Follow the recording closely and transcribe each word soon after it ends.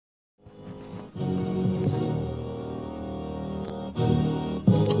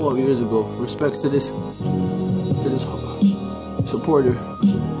12 years ago. Respects to this supporter.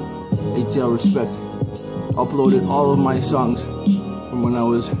 ATL respect. Uploaded all of my songs from when I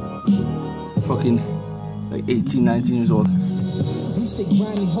was fucking like 18, 19 years old.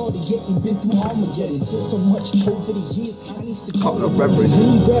 Couple of reverend.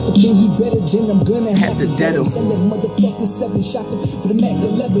 Have to dead him. Send that motherfucker 7 shots for the Mac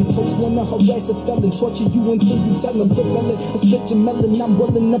 11. Folks wanna harass a felon, torture you until you tell them. Propelling, I spit your melon, I'm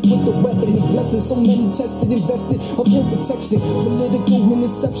welling up with the weapon. The blessing, so many tested, invested, of their protection. Political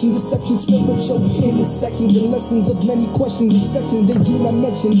interception, deception, spiritual intersections, and lessons of many questions. Deception, they do not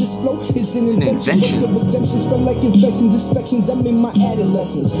mention. This flow is an invention. Redemption spread like infections, inspections. I'm in my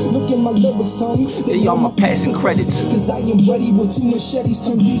adolescence. Look at my lyrics, homie. They all my passing credits. Cause I am ready with 2 machetes,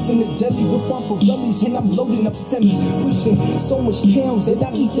 turn beef into deli with Pomperellis, and I'm loading up semis, pushing so much pounds that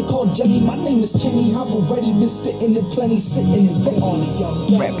I need to call Jenny. My name is Kenny. I've already been spitting in plenty, sitting in bed on the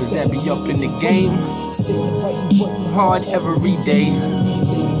young rappers that be up in the game, hard every day. They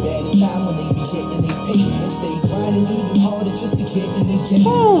be bad in time when they be getting they pay and stay grinding even harder just to get in the game.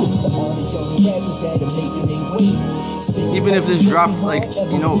 All the young rappers that are making their way. Even if this dropped like,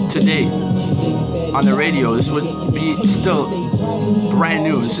 you know, today on the radio, this would be still brand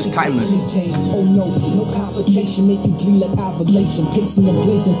new. This is timeless. Oh no, no complication, make you bleed like ovulation. Pacing and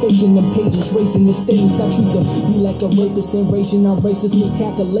blazing, facing them pages, racing the stains. I treat them be like a rapist and raging on racist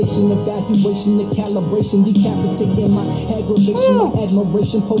miscalculation, evacuation, the calibration, decapitating my aggravation, my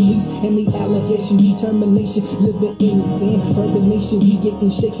admiration, police and the allegation, determination, living in this damn urban nation. We getting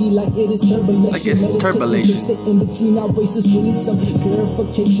shaky like it is turbulation. Like it's turbulation. In between our races, we need some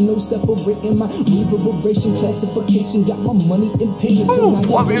purification, no separating my reverberation, classification. Got my money in payments.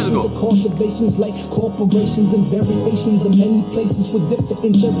 12 years ago. Cultivations like corporations and variations of many places with different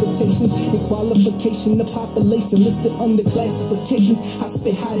interpretations and qualification. The population listed under classifications. I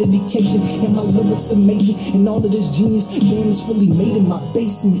spit high dedication and my lyrics amazing. And all of this genius, damn, it's really made in my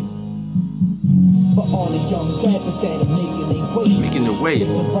basement. For all the young rappers that are making their way,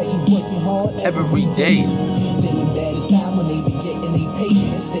 working hard every day. Thinking bad at time when they be getting they pay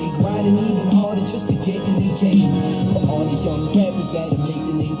and stay grinding even harder just to get in the game. For all the young rappers that are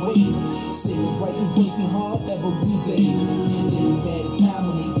making their way, sitting right and working hard every day. Thinking bad at time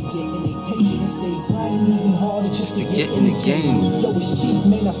when they be getting they pay and stay grinding even harder just to get in the game. Yo, it's cheese,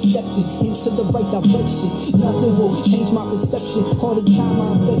 man, I've stepped into the right direction. Nothing will change my perception. All the time I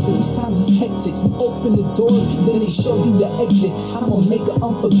invested, these times it's hectic. You open the door, then they show you the exit. I'ma make an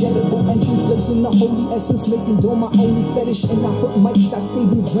unforgettable entrance, blazing the holy essence, making door my only fetish. And I hurt mics, I stay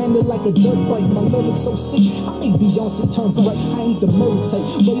rebranded like a dirt bike. My lyrics so sick, I make Beyonce turn bright. I ain't the murder type,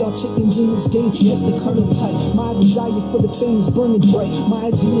 but y'all chickens in this game, yes, the kernel type. My desire for the fame is burning bright.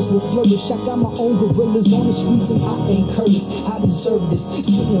 My ideas will flourish. I got my own gorillas on the streets and I ain't Curtis. I deserve this,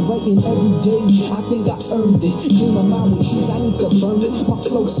 sitting writing every day. I think I earned it. Clean my mind with cheese, I need to burn it. My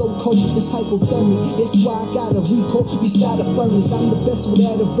flow so cold, it's hypothermic. That's why I got a recoil beside a furnace. I'm the best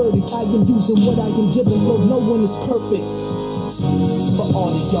without a verdict. I am using what I am giving, Lord, no one is perfect. For all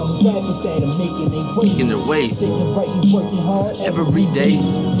the young rappers that are making their way, sitting right and working hard every day.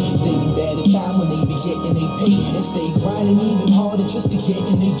 Thinking bad at time when they be getting they pay and stay grinding even harder just to get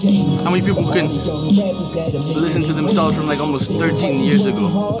in the game. How many people can listen to themselves from like almost 13 years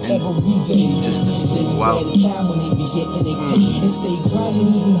ago and just wow. And stay grinding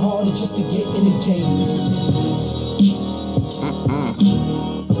even harder just to get in the game.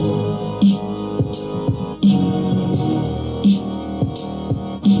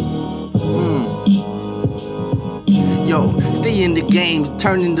 Yo, stay in the game,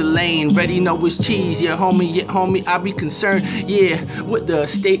 turning the lane, ready know it's cheese, yeah homie, I be concerned, yeah, with the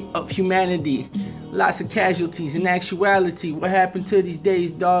state of humanity. Lots of casualties. In actuality, what happened to these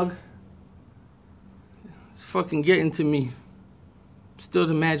days, dog? It's fucking getting to me. Still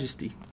the majesty.